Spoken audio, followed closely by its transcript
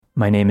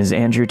My name is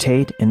Andrew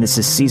Tate, and this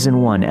is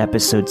Season 1,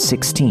 Episode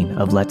 16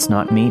 of Let's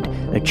Not Meet,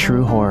 a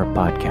true horror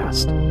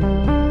podcast.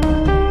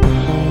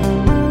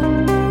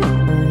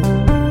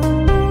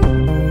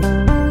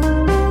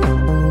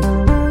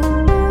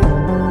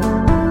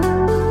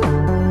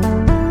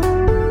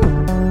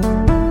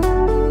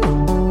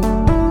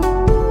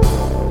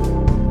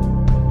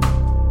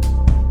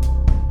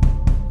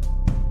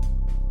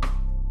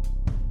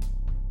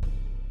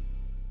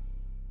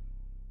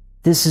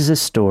 This is a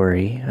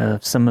story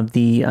of some of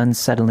the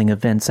unsettling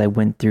events I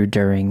went through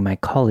during my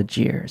college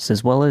years,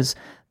 as well as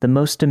the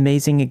most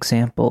amazing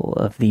example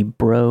of the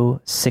bro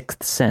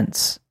sixth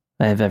sense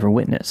I have ever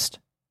witnessed.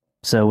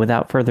 So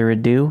without further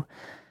ado,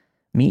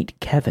 meet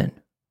Kevin.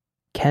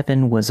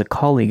 Kevin was a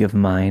colleague of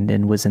mine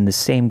and was in the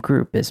same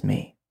group as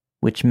me,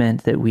 which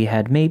meant that we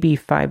had maybe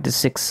 5 to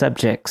 6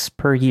 subjects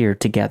per year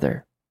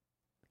together.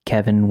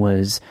 Kevin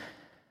was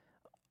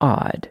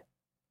odd.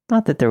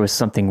 Not that there was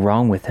something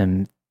wrong with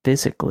him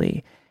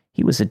physically.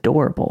 He was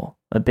adorable,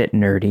 a bit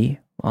nerdy,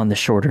 on the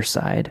shorter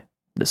side,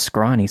 the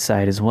scrawny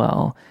side as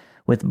well,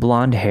 with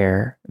blonde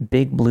hair,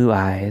 big blue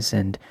eyes,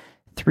 and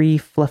 3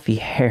 fluffy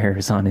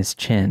hairs on his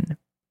chin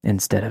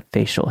instead of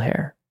facial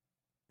hair.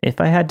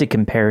 If I had to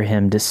compare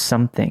him to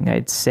something,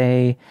 I'd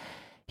say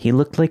he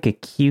looked like a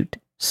cute,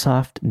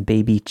 soft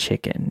baby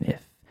chicken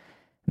if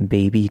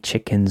baby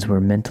chickens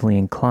were mentally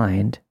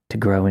inclined to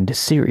grow into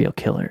serial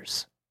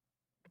killers.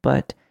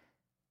 But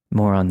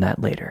more on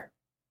that later.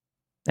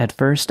 At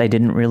first, I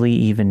didn't really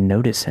even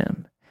notice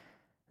him.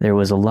 There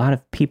was a lot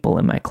of people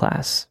in my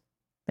class.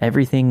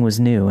 Everything was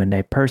new, and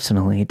I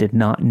personally did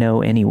not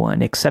know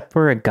anyone except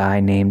for a guy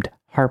named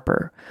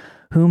Harper,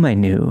 whom I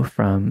knew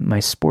from my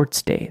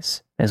sports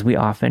days, as we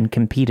often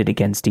competed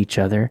against each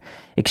other,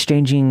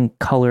 exchanging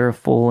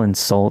colorful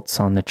insults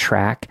on the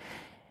track,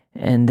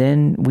 and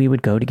then we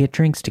would go to get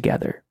drinks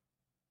together.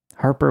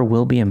 Harper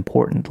will be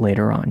important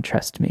later on,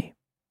 trust me.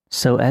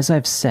 So as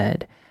I've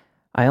said,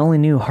 I only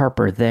knew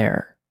Harper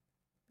there.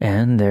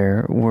 And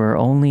there were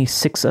only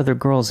 6 other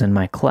girls in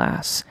my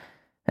class,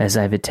 as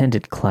I've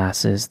attended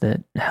classes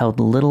that held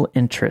little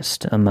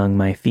interest among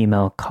my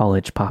female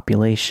college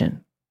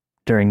population.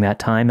 During that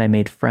time, I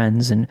made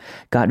friends and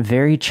got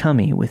very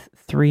chummy with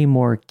 3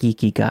 more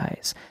geeky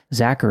guys.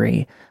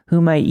 Zachary,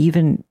 whom I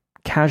even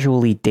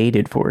casually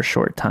dated for a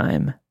short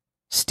time.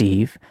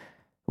 Steve,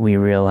 we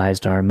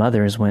realized our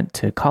mothers went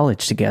to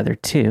college together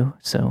too,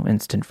 so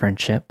instant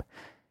friendship.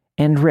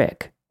 And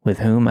Rick, with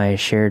whom I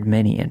shared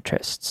many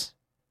interests.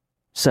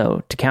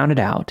 So, to count it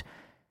out,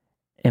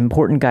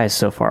 important guys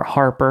so far: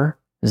 Harper,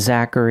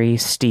 Zachary,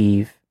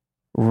 Steve,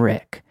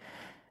 Rick.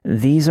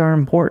 These are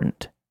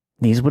important.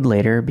 These would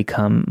later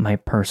become my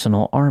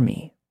personal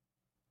army.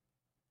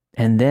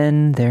 And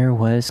then there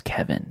was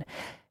Kevin.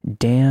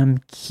 Damn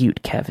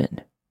cute Kevin,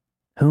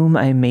 whom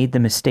I made the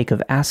mistake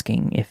of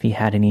asking if he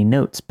had any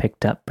notes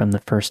picked up from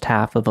the first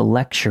half of a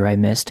lecture I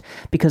missed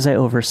because I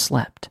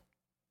overslept.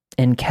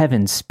 In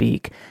Kevin's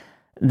speak,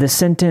 the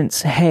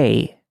sentence,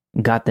 "Hey,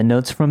 got the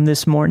notes from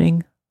this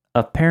morning?"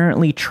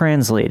 apparently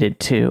translated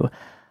to,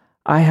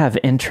 "I have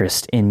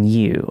interest in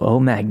you, oh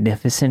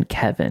magnificent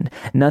Kevin.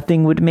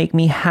 Nothing would make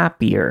me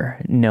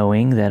happier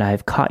knowing that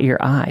I've caught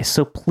your eye,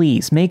 so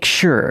please make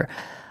sure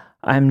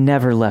I'm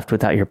never left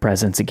without your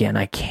presence again.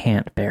 I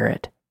can't bear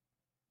it."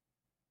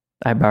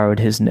 I borrowed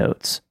his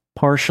notes,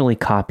 partially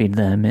copied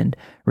them, and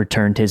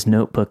returned his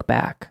notebook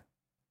back.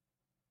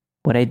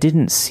 What I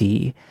didn't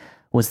see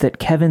was that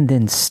Kevin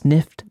then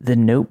sniffed the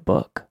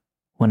notebook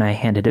when I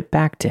handed it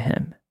back to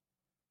him.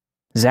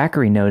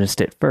 Zachary noticed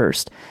it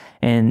first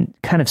and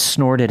kind of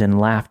snorted and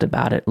laughed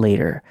about it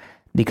later,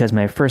 because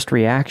my first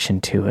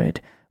reaction to it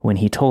when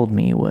he told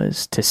me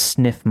was to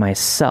sniff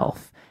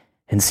myself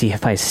and see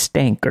if I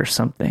stank or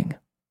something.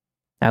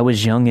 I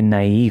was young and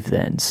naive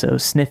then, so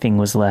sniffing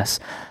was less,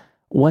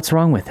 what's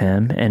wrong with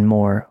him, and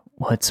more,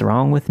 what's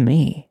wrong with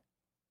me?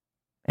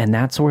 And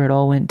that's where it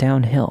all went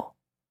downhill.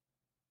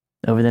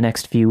 Over the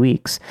next few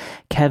weeks,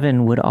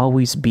 Kevin would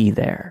always be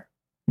there.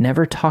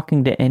 Never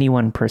talking to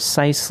anyone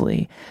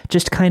precisely,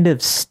 just kind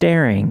of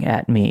staring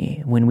at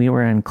me when we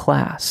were in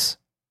class,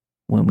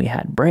 when we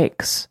had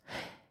breaks,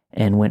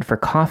 and went for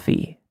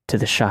coffee to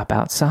the shop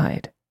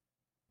outside.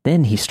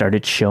 Then he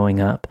started showing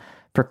up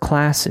for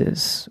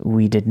classes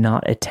we did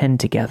not attend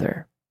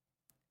together,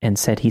 and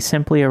said he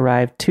simply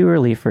arrived too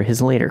early for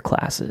his later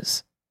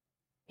classes.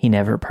 He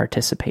never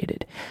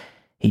participated.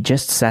 He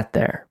just sat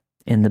there,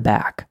 in the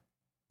back.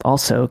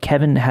 Also,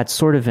 Kevin had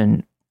sort of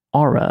an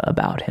aura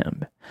about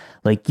him.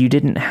 Like you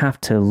didn't have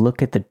to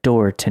look at the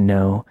door to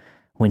know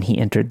when he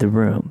entered the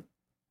room.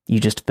 You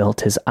just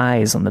felt his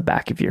eyes on the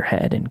back of your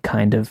head and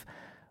kind of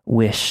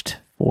wished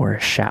for a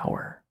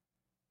shower.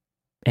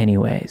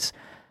 Anyways,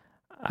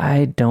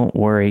 I don't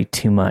worry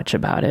too much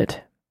about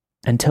it.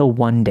 Until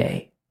one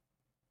day,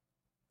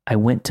 I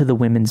went to the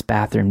women's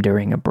bathroom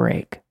during a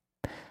break.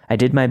 I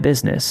did my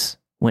business,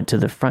 went to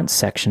the front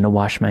section to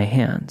wash my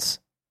hands,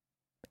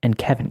 and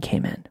Kevin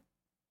came in.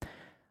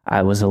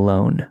 I was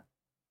alone.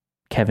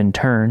 Kevin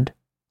turned,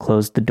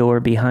 closed the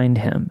door behind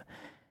him,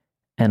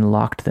 and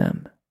locked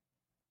them.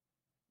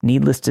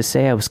 Needless to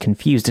say, I was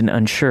confused and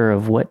unsure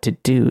of what to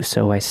do,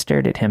 so I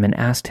stared at him and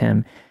asked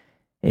him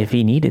if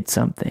he needed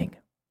something.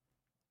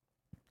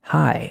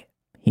 "Hi,"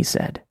 he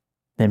said,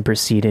 then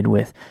proceeded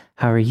with,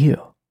 "How are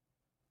you?"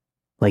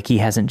 Like he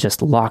hasn't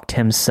just locked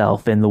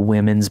himself in the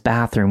women's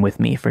bathroom with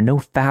me for no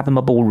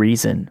fathomable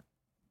reason.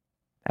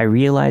 I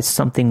realized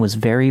something was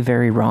very,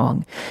 very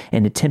wrong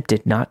and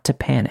attempted not to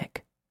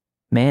panic,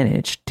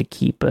 managed to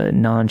keep a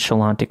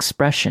nonchalant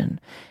expression,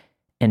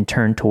 and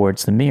turned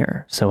towards the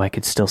mirror so I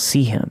could still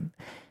see him,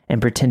 and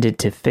pretended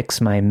to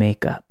fix my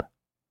makeup.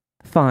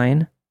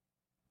 "Fine,"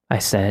 I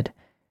said,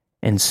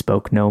 and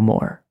spoke no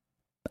more.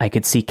 I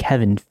could see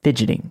Kevin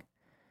fidgeting,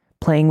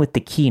 playing with the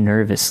key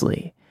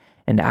nervously,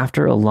 and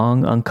after a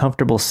long,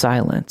 uncomfortable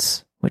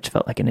silence, which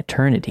felt like an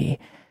eternity,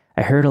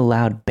 I heard a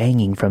loud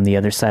banging from the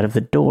other side of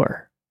the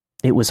door.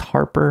 It was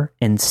Harper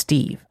and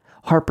Steve.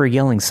 Harper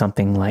yelling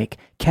something like,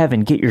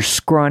 "Kevin, get your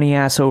scrawny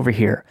ass over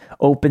here.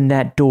 Open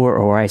that door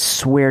or I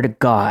swear to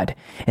God,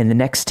 in the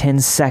next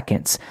 10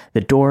 seconds, the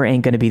door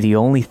ain't going to be the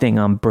only thing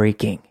I'm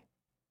breaking."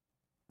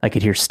 I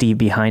could hear Steve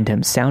behind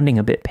him sounding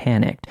a bit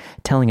panicked,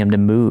 telling him to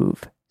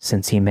move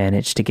since he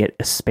managed to get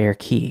a spare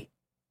key.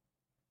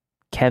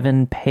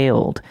 Kevin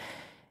paled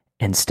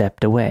and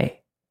stepped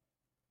away,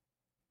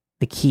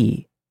 the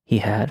key he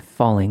had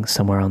falling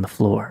somewhere on the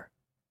floor.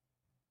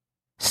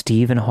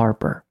 Steve and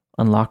Harper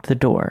unlocked the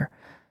door,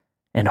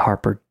 and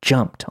Harper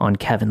jumped on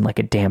Kevin like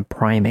a damn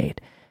primate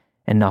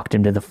and knocked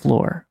him to the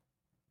floor,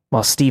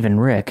 while Steve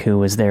and Rick, who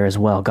was there as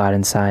well, got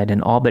inside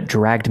and all but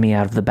dragged me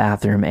out of the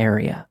bathroom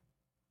area.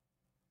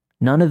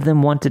 None of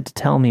them wanted to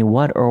tell me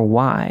what or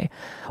why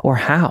or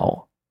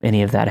how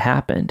any of that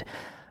happened,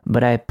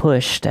 but I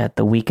pushed at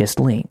the weakest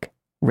link,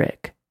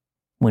 Rick,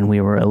 when we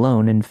were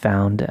alone, and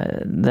found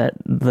that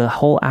the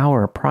whole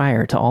hour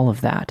prior to all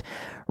of that,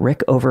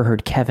 Rick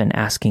overheard Kevin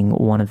asking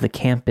one of the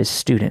campus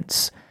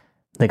students,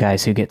 the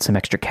guys who get some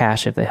extra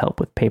cash if they help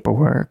with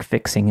paperwork,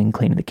 fixing and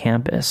cleaning the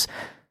campus,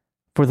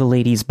 for the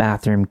ladies'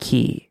 bathroom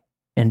key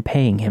and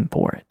paying him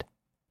for it.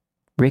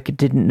 Rick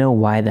didn't know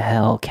why the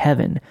hell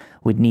Kevin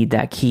would need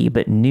that key,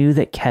 but knew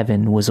that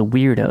Kevin was a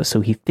weirdo,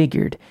 so he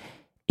figured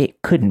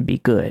it couldn't be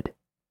good.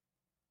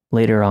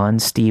 Later on,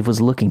 Steve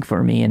was looking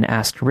for me and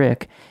asked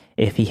Rick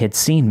if he had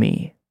seen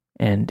me,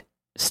 and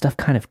stuff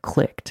kind of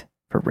clicked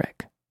for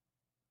Rick.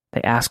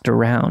 They asked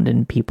around,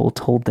 and people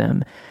told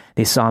them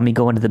they saw me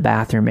go into the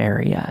bathroom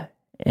area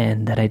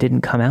and that I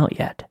didn't come out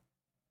yet.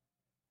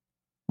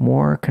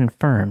 More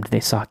confirmed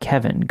they saw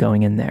Kevin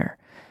going in there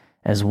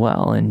as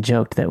well and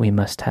joked that we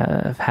must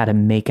have had a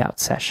makeout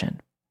session.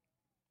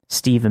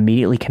 Steve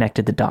immediately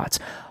connected the dots.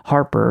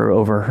 Harper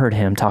overheard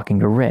him talking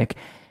to Rick,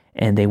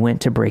 and they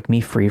went to break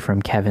me free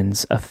from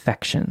Kevin's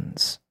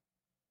affections,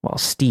 while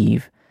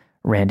Steve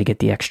ran to get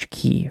the extra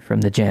key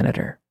from the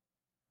janitor.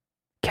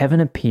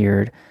 Kevin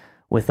appeared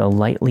with a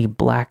lightly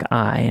black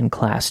eye in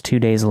class 2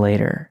 days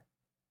later,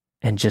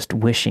 and just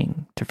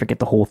wishing to forget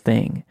the whole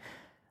thing,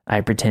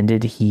 I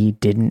pretended he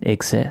didn't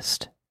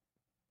exist.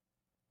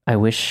 I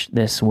wish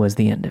this was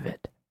the end of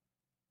it.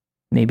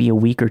 Maybe a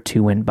week or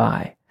two went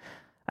by.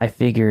 I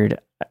figured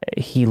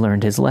he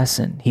learned his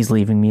lesson. He's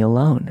leaving me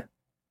alone.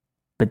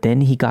 But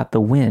then he got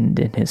the wind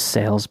in his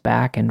sails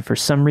back, and for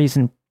some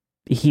reason,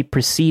 he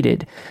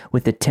proceeded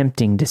with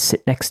attempting to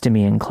sit next to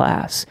me in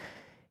class.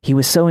 He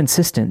was so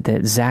insistent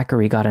that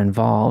Zachary got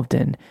involved,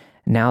 and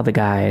now the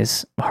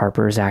guys,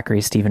 Harper,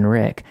 Zachary, Steve, and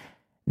Rick,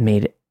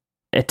 made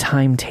a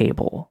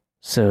timetable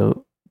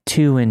so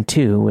 2 and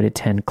 2 would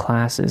attend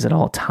classes at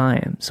all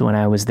times when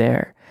I was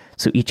there,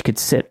 so each could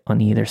sit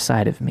on either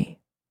side of me.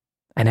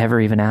 I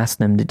never even asked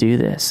them to do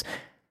this.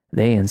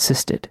 They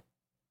insisted.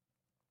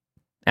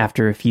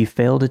 After a few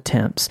failed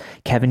attempts,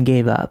 Kevin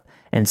gave up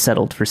and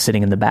settled for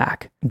sitting in the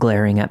back,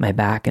 glaring at my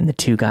back and the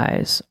 2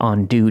 guys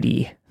on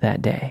duty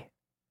that day.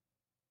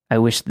 I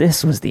wish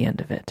this was the end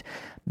of it,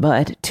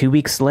 but 2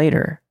 weeks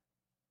later,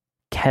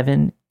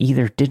 Kevin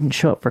either didn't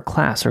show up for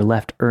class or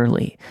left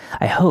early.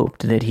 I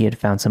hoped that he had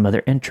found some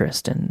other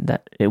interest and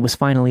that it was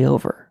finally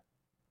over.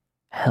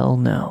 Hell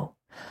no.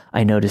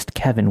 I noticed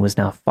Kevin was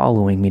now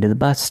following me to the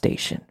bus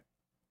station.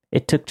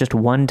 It took just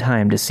one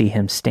time to see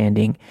him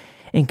standing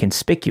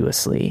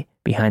inconspicuously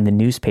behind the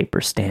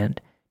newspaper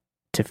stand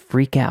to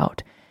freak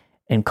out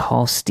and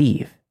call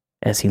Steve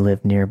as he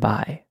lived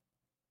nearby.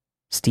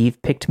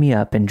 Steve picked me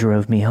up and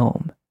drove me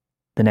home.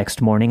 The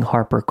next morning,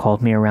 Harper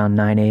called me around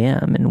 9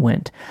 a.m. and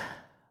went,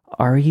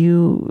 "Are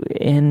you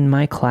in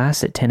my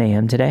class at 10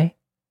 a.m. today?"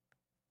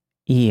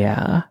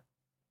 "Yeah."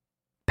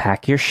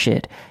 "Pack your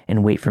shit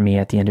and wait for me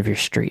at the end of your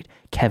street.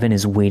 Kevin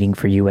is waiting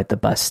for you at the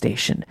bus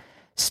station.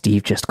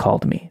 Steve just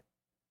called me."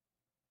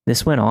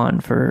 This went on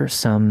for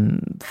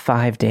some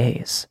 5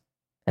 days,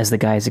 as the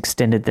guys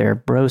extended their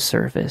bro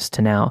service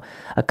to now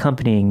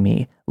accompanying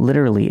me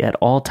literally at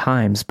all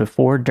times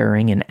before,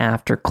 during, and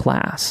after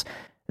class.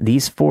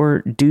 These 4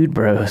 dude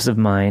bros of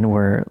mine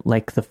were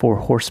like the 4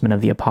 horsemen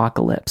of the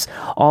apocalypse,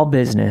 all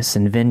business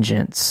and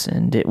vengeance,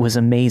 and it was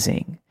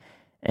amazing.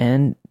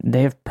 And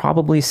they have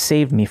probably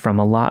saved me from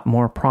a lot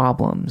more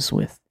problems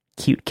with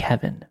cute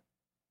Kevin.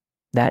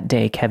 That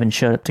day, Kevin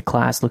showed up to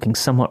class looking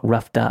somewhat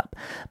roughed up,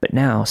 but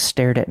now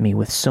stared at me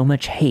with so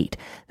much hate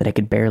that I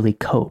could barely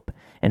cope.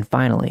 And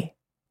finally,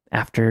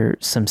 after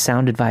some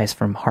sound advice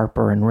from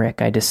Harper and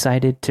Rick, I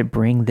decided to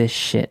bring this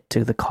shit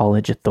to the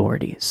college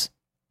authorities.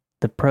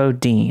 The pro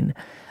dean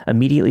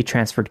immediately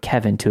transferred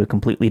Kevin to a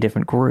completely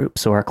different group,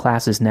 so our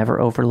classes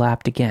never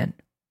overlapped again.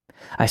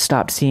 I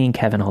stopped seeing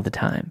Kevin all the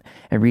time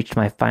and reached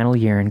my final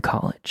year in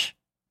college.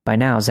 By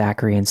now,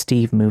 Zachary and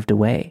Steve moved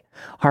away.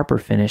 Harper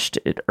finished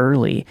it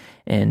early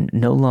and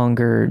no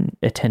longer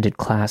attended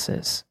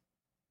classes.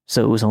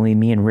 So it was only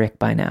me and Rick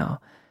by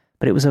now,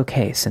 but it was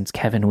okay since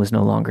Kevin was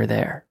no longer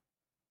there.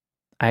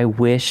 I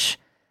wish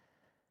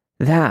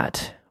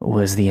that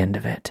was the end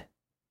of it.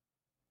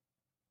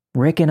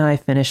 Rick and I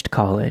finished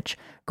college,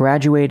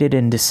 graduated,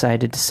 and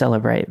decided to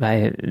celebrate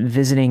by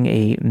visiting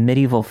a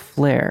medieval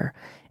fair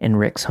in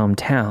Rick's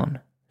hometown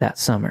that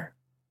summer.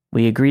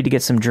 We agreed to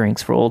get some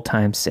drinks for old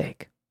time's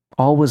sake.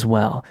 All was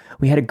well.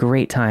 We had a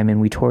great time and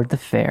we toured the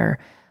fair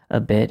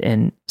a bit,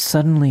 and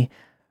suddenly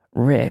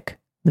Rick,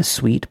 the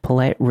sweet,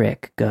 polite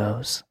Rick,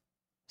 goes,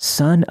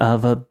 "Son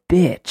of a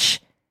bitch!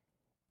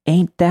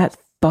 Ain't that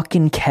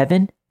fucking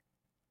Kevin?"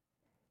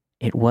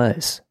 It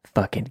was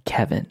fucking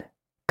Kevin.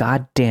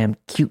 Goddamn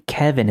cute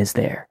Kevin is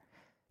there,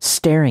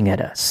 staring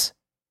at us,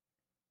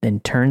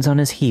 then turns on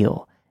his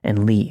heel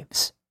and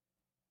leaves.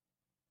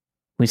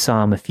 We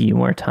saw him a few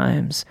more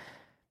times.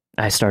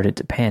 I started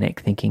to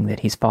panic, thinking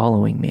that he's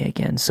following me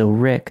again, so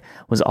Rick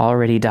was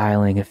already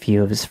dialing a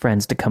few of his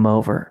friends to come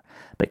over,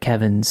 but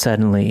Kevin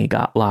suddenly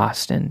got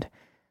lost and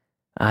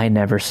I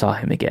never saw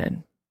him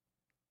again.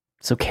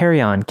 So carry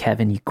on,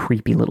 Kevin, you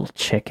creepy little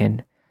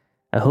chicken.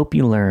 I hope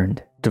you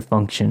learned to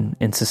function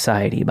in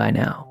society by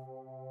now.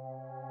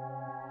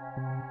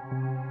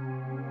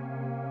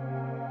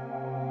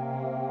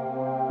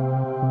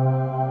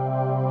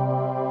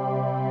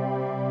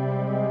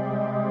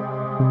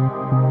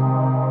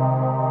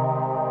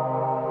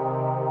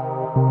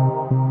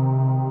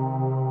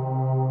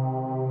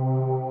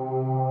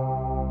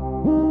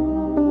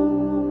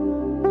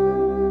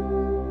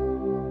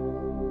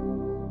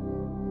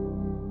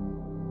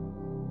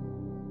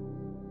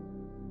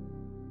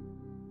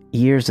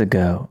 Years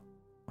ago,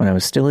 when I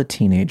was still a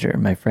teenager,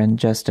 my friend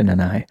Justin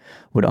and I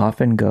would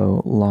often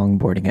go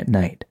longboarding at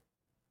night,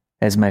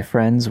 as my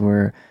friends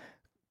were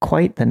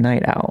quite the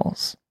night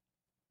owls.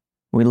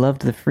 We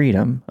loved the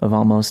freedom of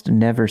almost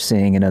never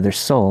seeing another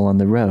soul on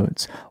the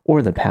roads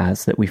or the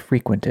paths that we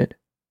frequented.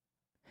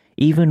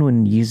 Even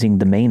when using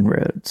the main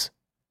roads,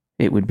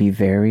 it would be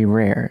very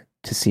rare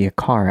to see a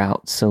car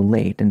out so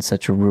late in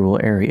such a rural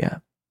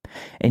area,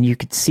 and you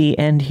could see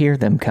and hear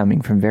them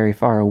coming from very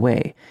far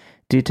away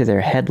due to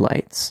their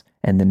headlights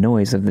and the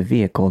noise of the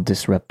vehicle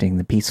disrupting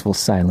the peaceful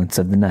silence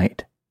of the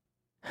night.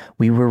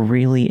 We were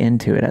really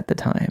into it at the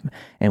time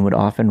and would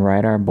often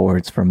ride our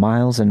boards for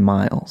miles and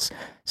miles,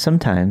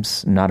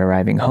 sometimes not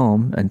arriving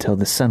home until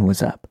the sun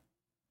was up.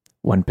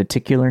 One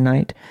particular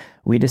night,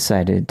 we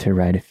decided to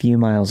ride a few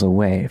miles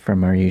away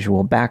from our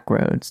usual back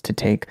roads to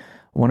take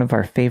one of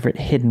our favorite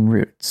hidden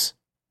routes.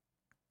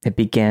 It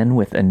began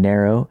with a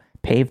narrow,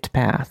 paved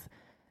path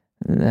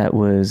that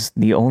was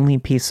the only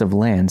piece of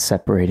land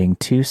separating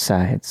two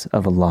sides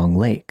of a long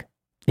lake.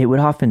 It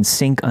would often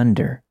sink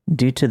under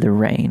due to the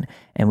rain,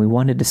 and we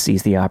wanted to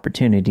seize the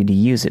opportunity to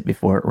use it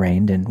before it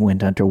rained and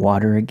went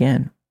underwater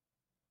again.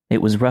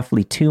 It was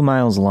roughly 2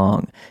 miles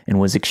long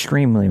and was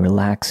extremely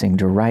relaxing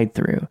to ride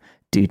through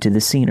due to the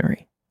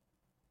scenery.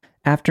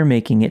 After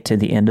making it to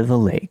the end of the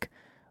lake,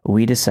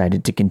 we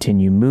decided to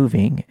continue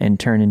moving and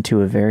turn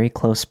into a very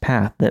close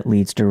path that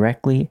leads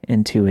directly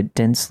into a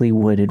densely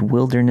wooded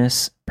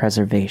wilderness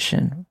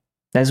preservation.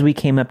 As we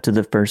came up to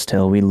the first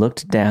hill, we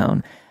looked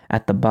down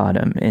at the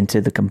bottom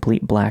into the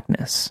complete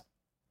blackness.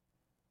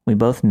 We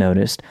both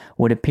noticed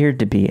what appeared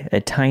to be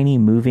a tiny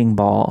moving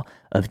ball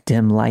of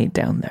dim light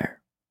down there.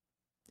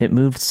 It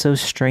moved so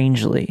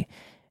strangely,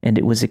 and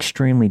it was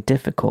extremely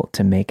difficult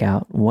to make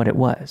out what it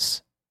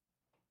was.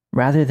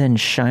 Rather than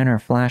shine our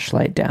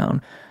flashlight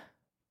down,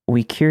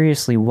 we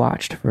curiously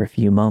watched for a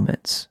few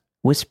moments,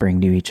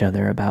 whispering to each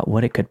other about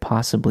what it could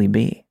possibly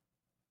be.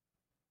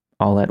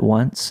 All at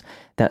once,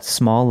 that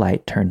small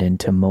light turned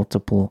into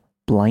multiple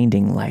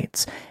blinding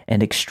lights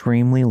and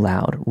extremely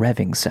loud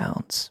revving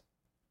sounds.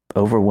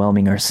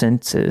 Overwhelming our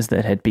senses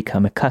that had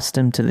become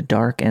accustomed to the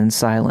dark and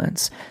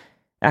silence,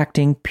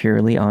 acting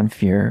purely on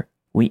fear,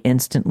 we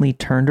instantly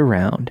turned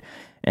around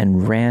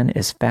and ran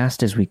as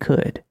fast as we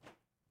could,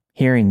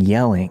 hearing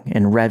yelling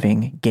and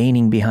revving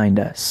gaining behind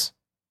us.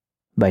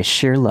 By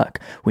sheer luck,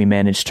 we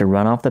managed to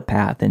run off the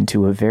path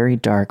into a very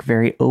dark,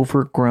 very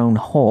overgrown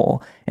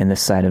hole in the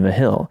side of a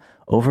hill,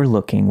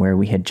 overlooking where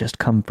we had just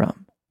come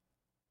from.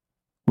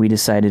 We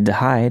decided to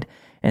hide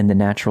in the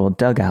natural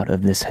dugout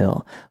of this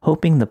hill,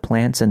 hoping the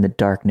plants and the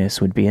darkness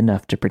would be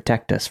enough to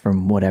protect us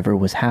from whatever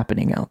was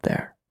happening out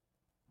there.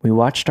 We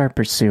watched our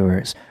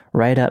pursuers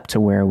right up to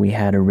where we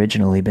had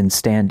originally been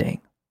standing.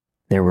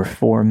 There were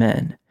 4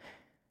 men,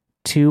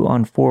 2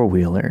 on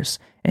 4-wheelers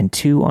and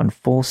 2 on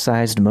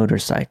full-sized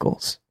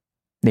motorcycles.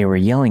 They were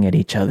yelling at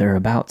each other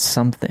about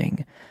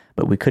something,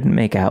 but we couldn't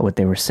make out what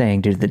they were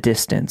saying due to the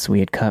distance we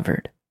had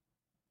covered.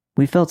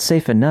 We felt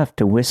safe enough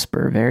to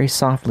whisper very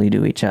softly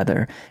to each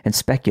other and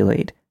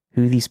speculate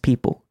who these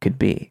people could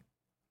be.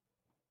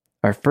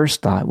 Our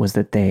first thought was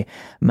that they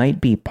might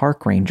be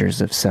park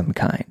rangers of some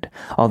kind,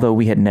 although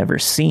we had never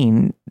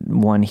seen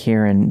one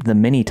here in the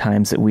many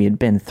times that we had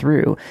been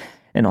through,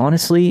 and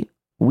honestly,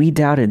 we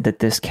doubted that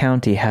this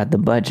county had the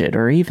budget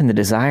or even the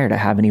desire to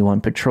have anyone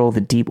patrol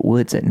the deep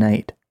woods at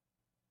night.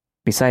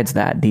 Besides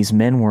that, these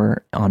men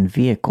were on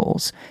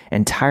vehicles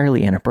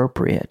entirely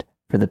inappropriate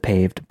for the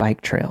paved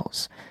bike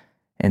trails,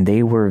 and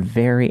they were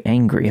very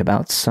angry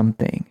about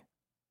something.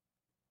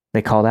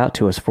 They called out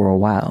to us for a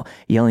while,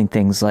 yelling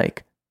things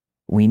like,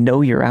 "We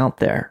know you're out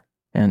there,"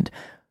 and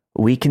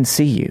 "We can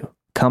see you.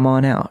 Come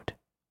on out."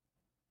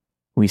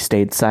 We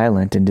stayed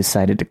silent and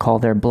decided to call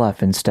their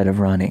bluff instead of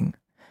running.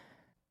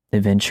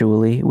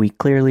 Eventually, we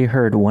clearly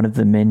heard one of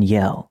the men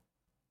yell,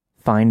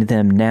 "Find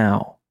them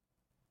now,"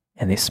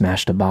 and they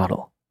smashed a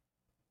bottle.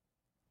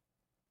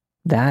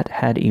 That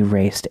had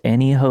erased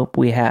any hope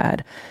we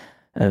had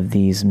of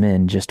these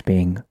men just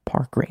being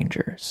park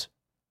rangers.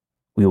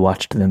 We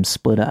watched them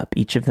split up,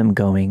 each of them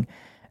going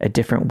a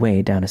different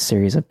way down a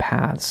series of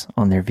paths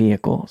on their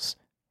vehicles,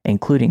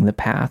 including the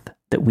path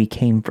that we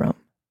came from.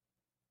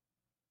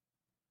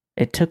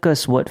 It took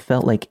us what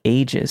felt like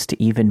ages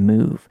to even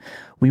move.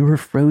 We were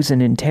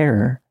frozen in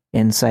terror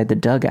inside the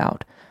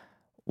dugout,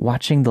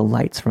 watching the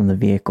lights from the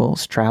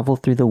vehicles travel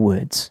through the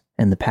woods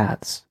and the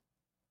paths.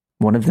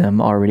 One of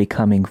them already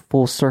coming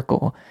full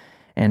circle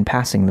and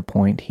passing the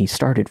point he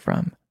started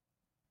from.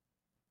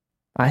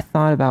 I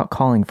thought about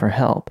calling for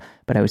help,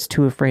 but I was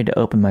too afraid to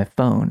open my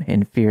phone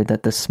and feared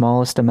that the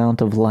smallest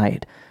amount of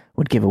light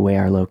would give away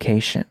our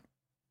location.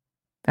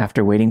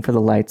 After waiting for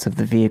the lights of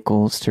the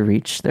vehicles to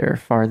reach their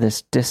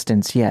farthest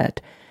distance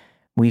yet,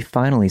 we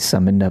finally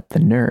summoned up the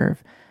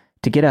nerve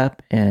to get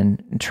up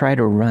and try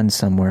to run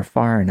somewhere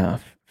far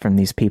enough from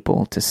these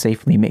people to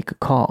safely make a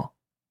call.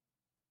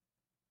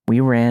 We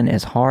ran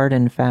as hard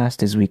and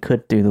fast as we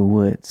could through the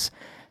woods.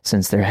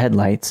 Since their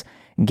headlights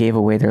gave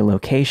away their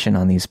location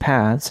on these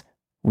paths,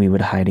 we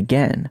would hide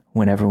again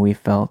whenever we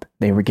felt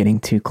they were getting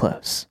too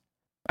close.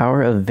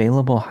 Our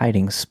available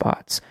hiding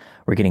spots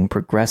were getting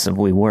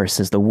progressively worse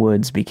as the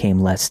woods became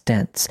less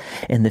dense,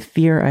 and the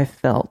fear I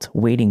felt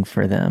waiting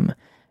for them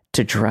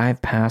to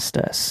drive past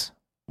us,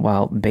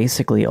 while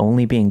basically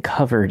only being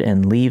covered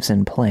in leaves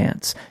and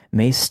plants,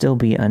 may still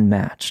be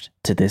unmatched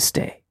to this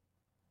day.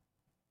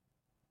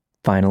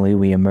 Finally,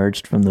 we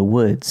emerged from the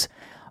woods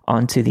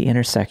onto the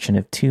intersection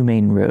of two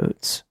main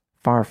roads,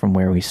 far from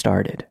where we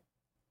started.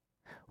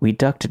 We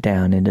ducked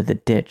down into the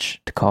ditch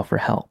to call for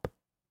help.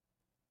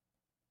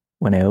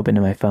 When I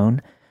opened my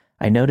phone,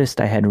 I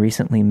noticed I had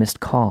recently missed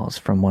calls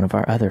from one of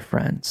our other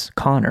friends,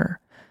 Connor,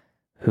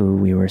 who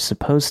we were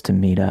supposed to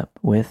meet up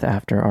with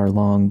after our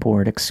long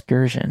board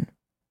excursion.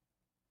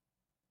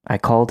 I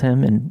called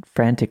him and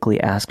frantically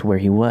asked where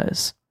he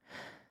was.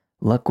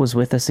 Luck was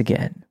with us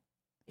again.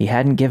 He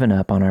hadn't given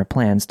up on our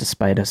plans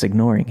despite us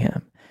ignoring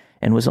him,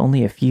 and was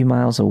only a few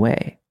miles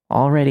away,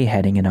 already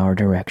heading in our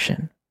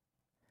direction.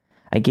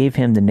 I gave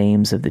him the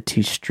names of the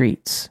two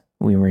streets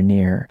we were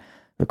near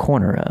the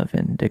corner of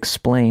and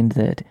explained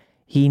that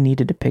he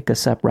needed to pick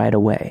us up right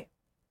away.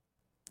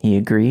 He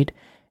agreed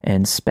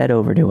and sped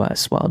over to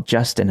us while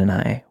Justin and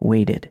I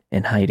waited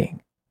in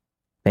hiding.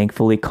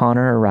 Thankfully,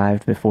 Connor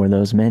arrived before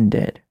those men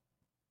did.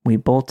 We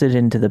bolted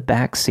into the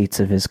back seats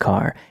of his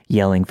car,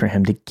 yelling for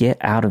him to get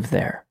out of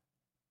there,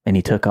 and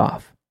he took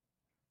off.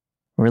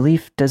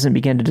 Relief doesn't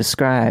begin to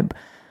describe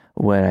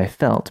what I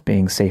felt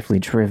being safely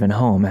driven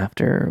home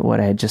after what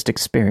I had just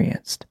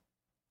experienced.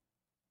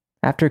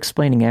 After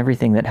explaining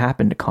everything that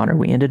happened to Connor,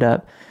 we ended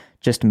up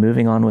just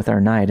moving on with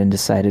our night and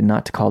decided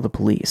not to call the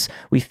police.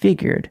 We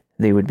figured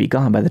they would be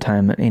gone by the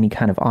time any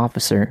kind of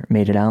officer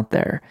made it out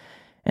there,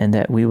 and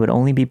that we would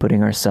only be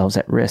putting ourselves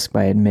at risk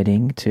by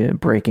admitting to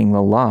breaking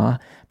the law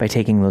by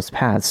taking those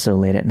paths so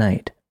late at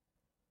night.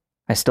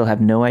 I still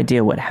have no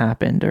idea what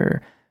happened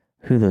or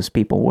who those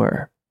people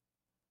were.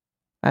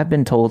 I've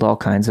been told all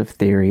kinds of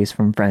theories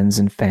from friends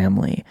and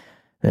family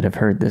that have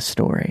heard this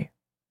story.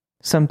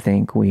 Some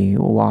think we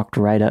walked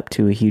right up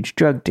to a huge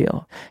drug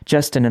deal.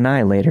 Justin and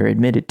I later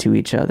admitted to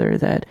each other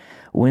that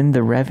when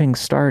the revving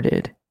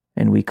started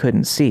and we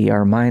couldn't see,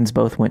 our minds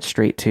both went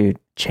straight to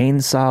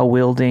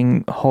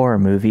chainsaw-wielding horror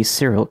movie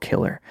serial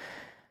killer.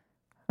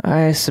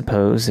 I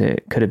suppose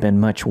it could have been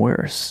much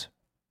worse.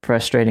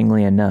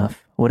 Frustratingly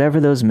enough, whatever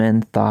those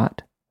men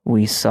thought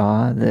we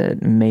saw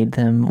that made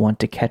them want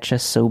to catch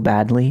us so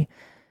badly,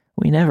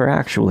 we never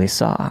actually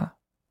saw.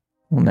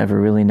 We'll never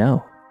really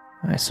know,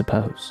 I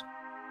suppose.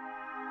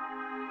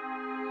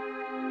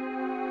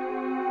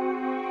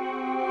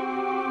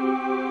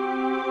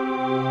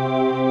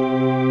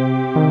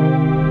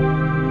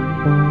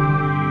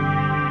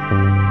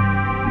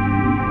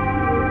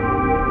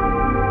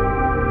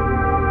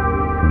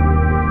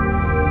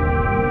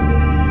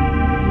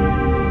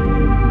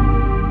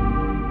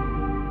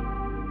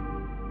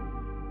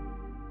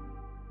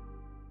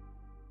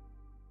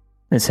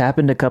 This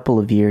happened a couple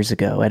of years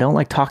ago. I don't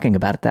like talking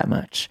about it that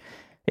much.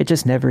 It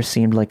just never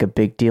seemed like a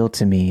big deal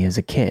to me as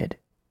a kid.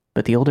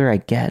 But the older I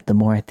get, the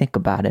more I think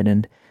about it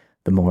and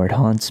the more it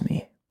haunts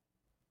me.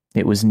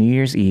 It was New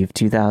Year's Eve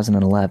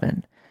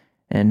 2011,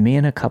 and me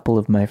and a couple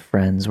of my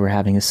friends were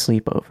having a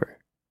sleepover.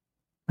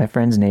 My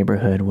friend's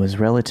neighborhood was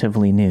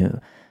relatively new,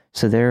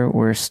 so there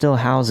were still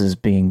houses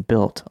being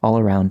built all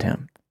around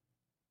him.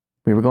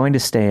 We were going to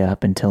stay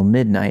up until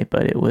midnight,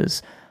 but it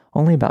was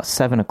only about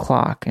 7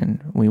 o'clock,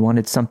 and we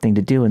wanted something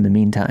to do in the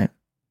meantime.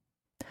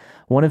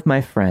 One of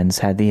my friends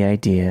had the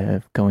idea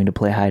of going to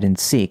play hide and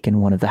seek in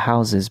one of the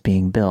houses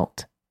being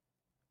built.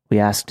 We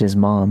asked his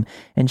mom,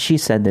 and she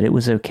said that it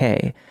was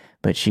okay,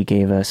 but she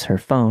gave us her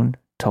phone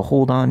to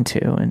hold on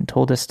to and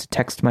told us to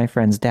text my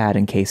friend's dad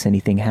in case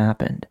anything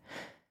happened.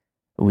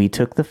 We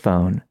took the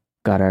phone,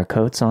 got our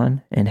coats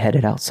on, and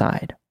headed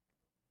outside.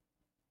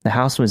 The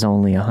house was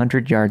only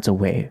 100 yards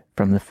away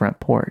from the front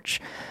porch,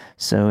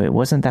 so it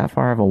wasn't that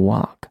far of a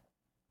walk.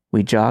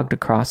 We jogged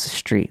across the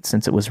street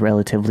since it was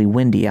relatively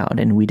windy out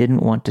and we didn't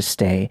want to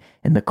stay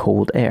in the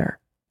cold air.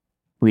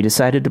 We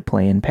decided to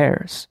play in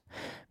pairs,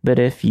 but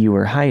if you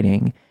were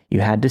hiding, you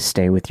had to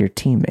stay with your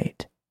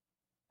teammate.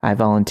 I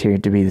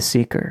volunteered to be the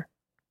seeker.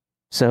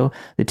 So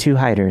the two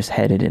hiders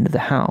headed into the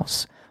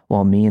house,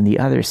 while me and the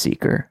other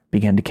seeker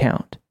began to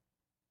count.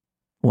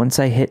 Once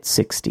I hit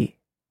 60,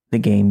 the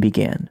game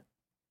began.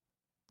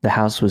 The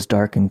house was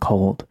dark and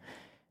cold,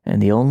 and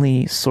the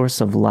only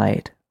source of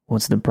light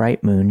was the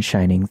bright moon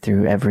shining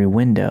through every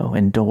window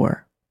and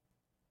door.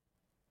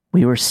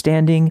 We were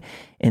standing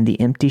in the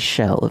empty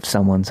shell of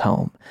someone's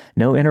home.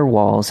 No inner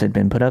walls had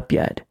been put up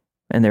yet,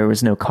 and there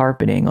was no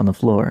carpeting on the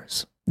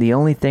floors. The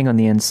only thing on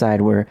the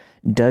inside were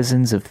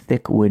dozens of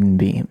thick wooden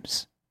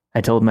beams.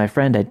 I told my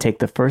friend I'd take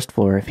the first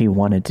floor if he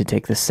wanted to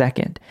take the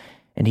second,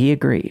 and he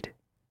agreed.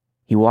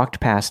 He walked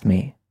past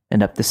me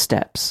and up the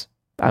steps.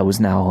 I was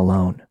now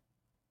alone.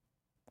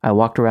 I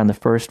walked around the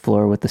first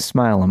floor with a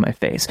smile on my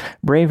face,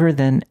 braver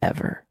than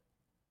ever.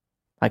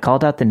 I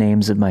called out the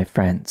names of my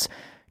friends,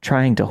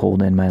 trying to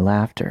hold in my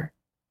laughter.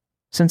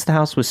 Since the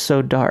house was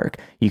so dark,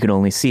 you could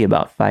only see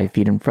about 5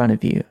 feet in front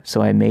of you,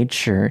 so I made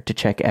sure to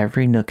check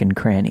every nook and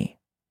cranny.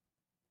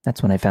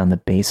 That's when I found the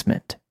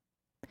basement.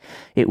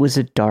 It was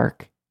a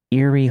dark,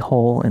 eerie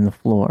hole in the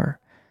floor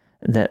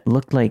that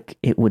looked like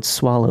it would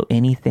swallow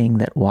anything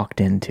that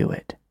walked into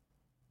it.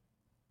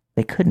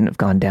 They couldn't have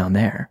gone down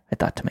there, I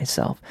thought to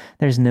myself.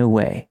 There's no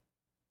way.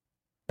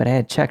 But I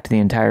had checked the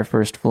entire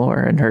first floor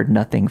and heard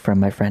nothing from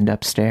my friend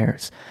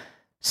upstairs,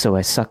 so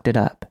I sucked it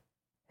up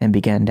and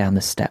began down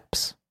the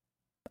steps.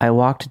 I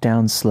walked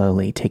down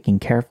slowly, taking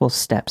careful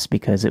steps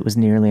because it was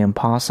nearly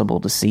impossible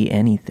to see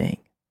anything.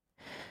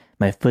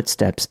 My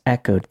footsteps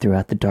echoed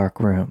throughout the dark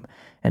room,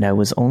 and I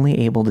was only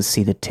able to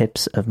see the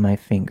tips of my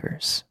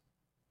fingers.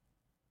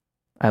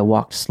 I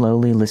walked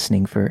slowly,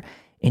 listening for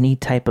any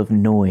type of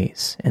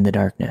noise in the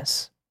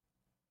darkness.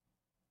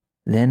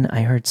 Then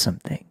I heard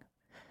something,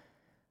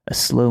 a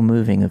slow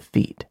moving of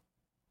feet.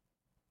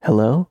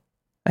 "Hello?"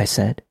 I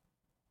said,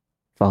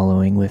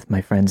 following with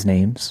my friends'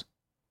 names.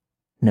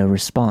 No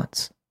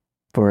response.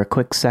 For a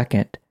quick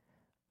second,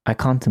 I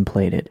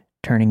contemplated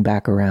turning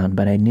back around,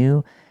 but I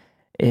knew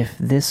if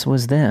this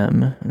was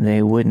them,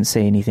 they wouldn't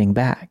say anything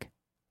back.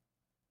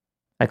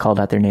 I called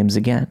out their names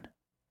again.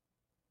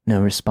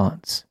 No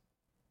response.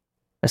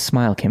 A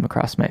smile came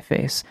across my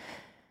face.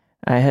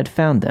 I had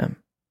found them.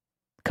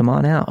 "Come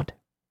on out,"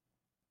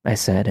 I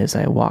said as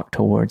I walked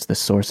towards the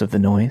source of the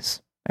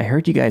noise. "I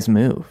heard you guys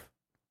move."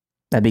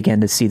 I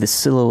began to see the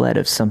silhouette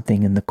of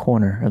something in the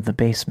corner of the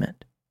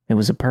basement. It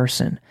was a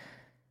person,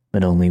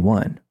 but only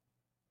one.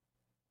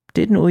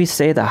 "Didn't we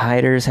say the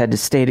hiders had to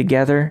stay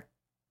together?"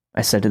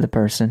 I said to the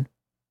person.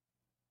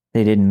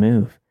 They didn't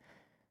move.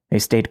 They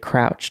stayed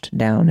crouched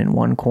down in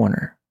one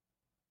corner,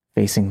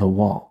 facing the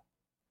wall.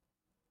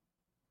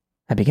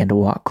 I began to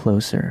walk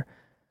closer,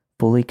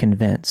 fully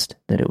convinced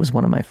that it was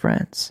one of my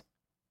friends.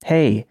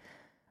 "Hey,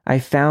 I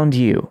found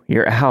you.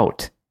 You're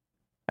out,"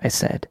 I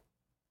said.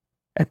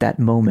 At that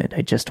moment,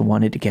 I just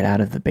wanted to get out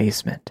of the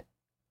basement.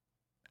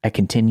 I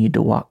continued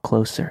to walk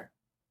closer.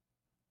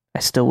 I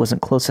still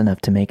wasn't close enough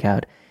to make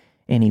out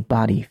any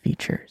body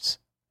features.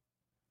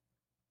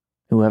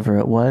 Whoever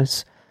it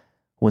was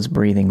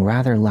breathing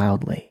rather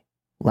loudly,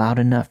 loud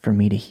enough for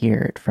me to hear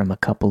it from a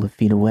couple of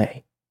feet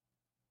away.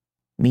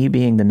 Me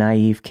being the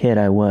naive kid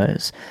I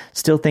was,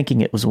 still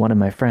thinking it was one of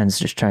my friends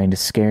just trying to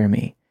scare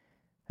me,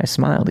 I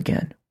smiled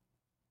again.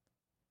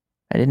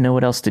 I didn't know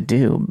what else to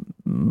do,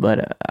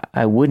 but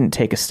I wouldn't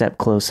take a step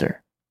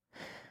closer.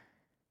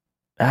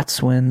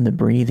 That's when the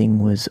breathing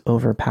was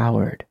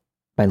overpowered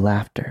by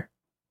laughter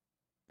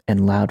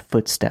and loud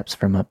footsteps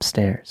from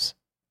upstairs.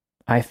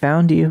 "I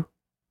found you,"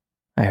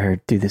 I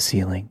heard through the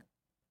ceiling.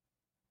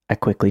 I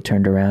quickly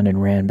turned around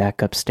and ran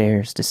back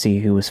upstairs to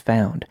see who was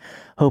found,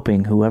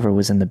 hoping whoever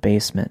was in the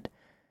basement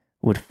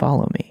would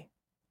follow me.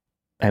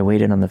 I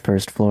waited on the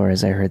first floor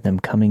as I heard them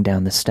coming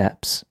down the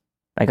steps.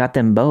 "I got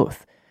them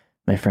both,"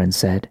 my friend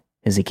said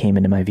as he came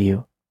into my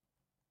view.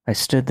 I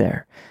stood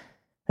there,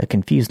 a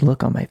confused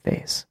look on my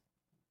face.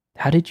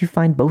 How did you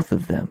find both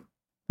of them?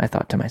 I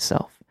thought to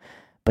myself.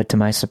 But to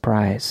my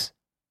surprise,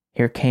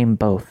 here came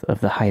both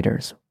of the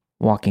hiders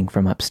walking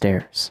from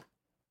upstairs.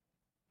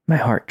 My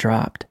heart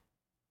dropped.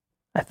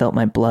 I felt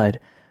my blood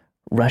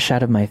rush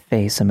out of my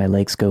face and my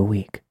legs go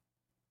weak.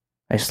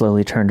 I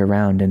slowly turned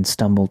around and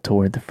stumbled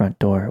toward the front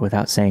door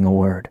without saying a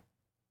word.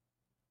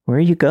 "Where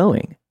are you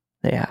going?"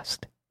 they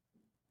asked.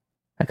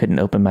 I couldn't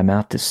open my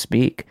mouth to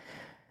speak.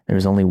 There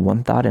was only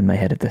one thought in my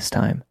head at this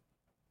time.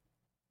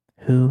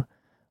 Who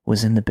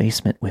was in the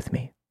basement with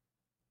me?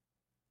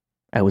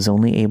 I was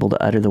only able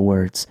to utter the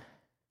words,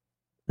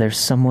 "There's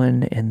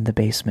someone in the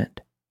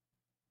basement."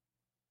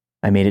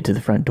 I made it to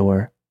the front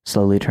door,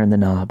 slowly turned the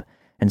knob,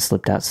 and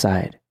slipped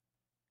outside,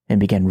 and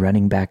began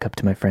running back up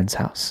to my friend's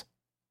house.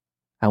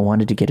 I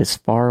wanted to get as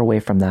far away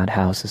from that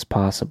house as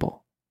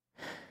possible.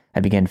 I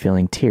began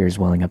feeling tears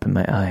welling up in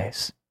my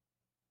eyes.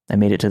 I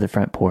made it to the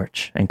front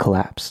porch and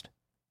collapsed,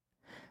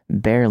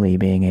 barely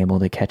being able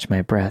to catch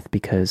my breath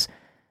because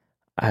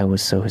I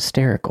was so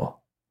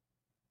hysterical.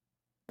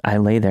 I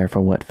lay there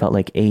for what felt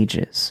like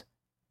ages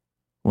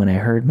when I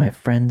heard my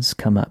friends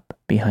come up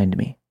behind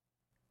me.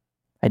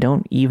 I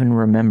don't even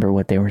remember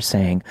what they were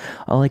saying.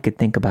 All I could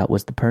think about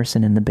was the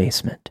person in the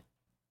basement.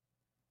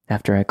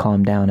 After I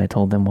calmed down, I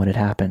told them what had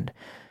happened,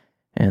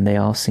 and they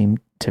all seemed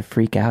to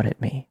freak out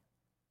at me.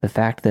 The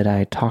fact that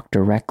I talked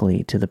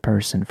directly to the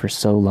person for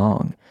so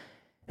long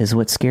is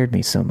what scared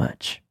me so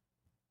much.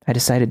 I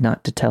decided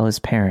not to tell his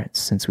parents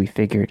since we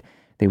figured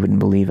they wouldn't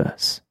believe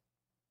us.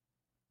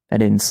 I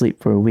didn't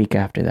sleep for a week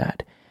after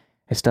that.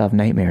 I still have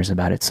nightmares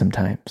about it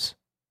sometimes.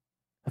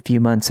 A few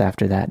months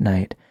after that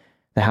night,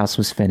 the house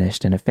was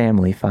finished and a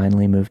family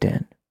finally moved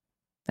in.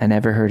 I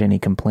never heard any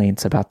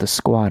complaints about the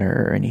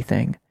squatter or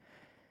anything.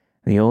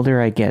 The older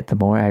I get, the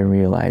more I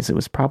realize it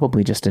was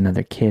probably just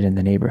another kid in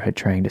the neighborhood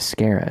trying to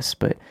scare us,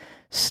 but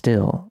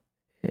still,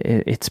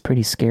 it's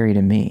pretty scary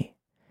to me.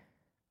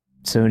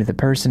 So to the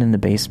person in the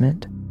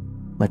basement,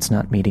 let's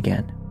not meet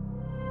again.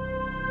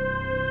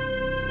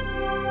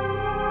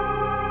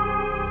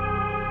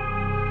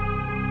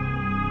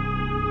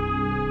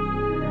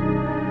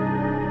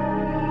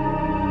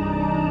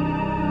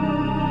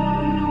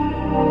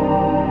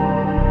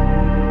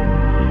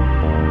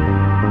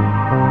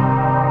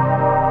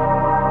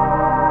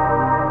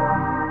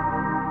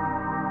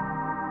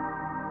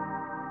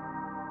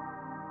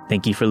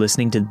 Thank you for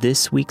listening to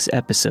this week's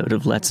episode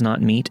of Let's Not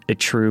Meet, a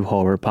true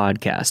horror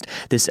podcast.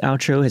 This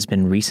outro has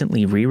been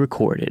recently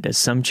re-recorded as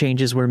some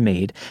changes were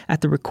made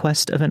at the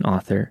request of an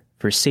author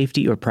for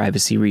safety or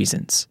privacy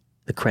reasons.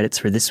 The credits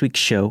for this week's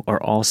show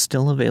are all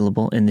still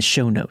available in the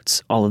show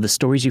notes. All of the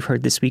stories you've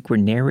heard this week were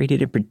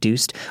narrated and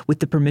produced with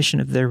the permission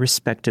of their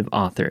respective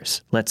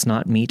authors. Let's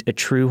Not Meet, a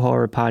true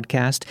horror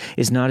podcast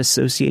is not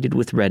associated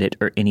with Reddit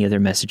or any other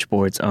message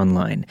boards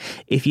online.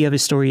 If you have a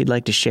story you'd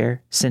like to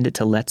share, send it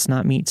to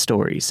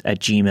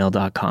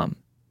letsnotmeetstories@gmail.com.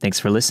 Thanks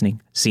for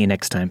listening. See you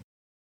next time.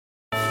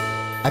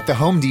 At the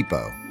Home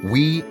Depot,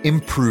 we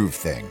improve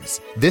things.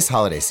 This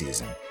holiday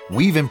season,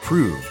 we've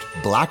improved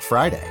Black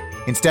Friday.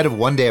 Instead of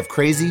one day of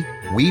crazy,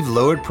 we've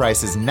lowered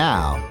prices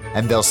now,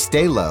 and they'll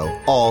stay low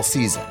all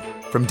season.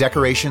 From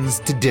decorations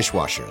to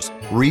dishwashers,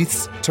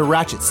 wreaths to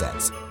ratchet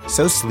sets.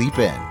 So sleep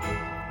in.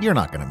 You're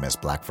not going to miss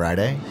Black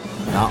Friday.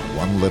 Not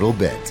one little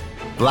bit.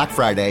 Black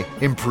Friday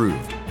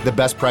improved. The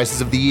best prices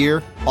of the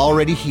year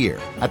already here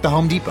at the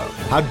Home Depot.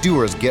 How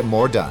doers get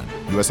more done.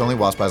 U.S. only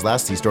while supplies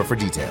last. See store for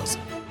details.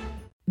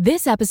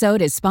 This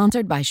episode is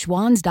sponsored by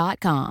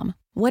Schwans.com.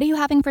 What are you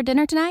having for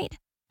dinner tonight?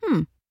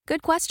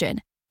 Good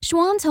question.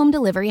 Schwann's Home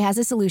Delivery has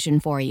a solution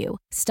for you.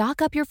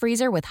 Stock up your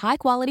freezer with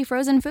high-quality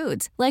frozen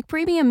foods like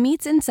premium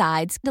meats and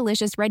sides,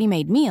 delicious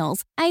ready-made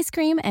meals, ice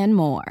cream, and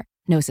more.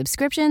 No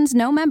subscriptions,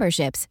 no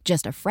memberships,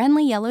 just a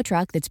friendly yellow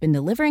truck that's been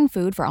delivering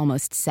food for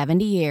almost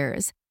 70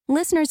 years.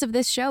 Listeners of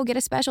this show get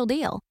a special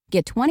deal.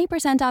 Get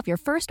 20% off your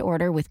first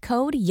order with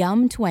code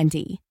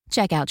YUM20.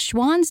 Check out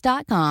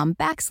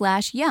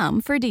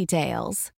schwans.com/YUM for details.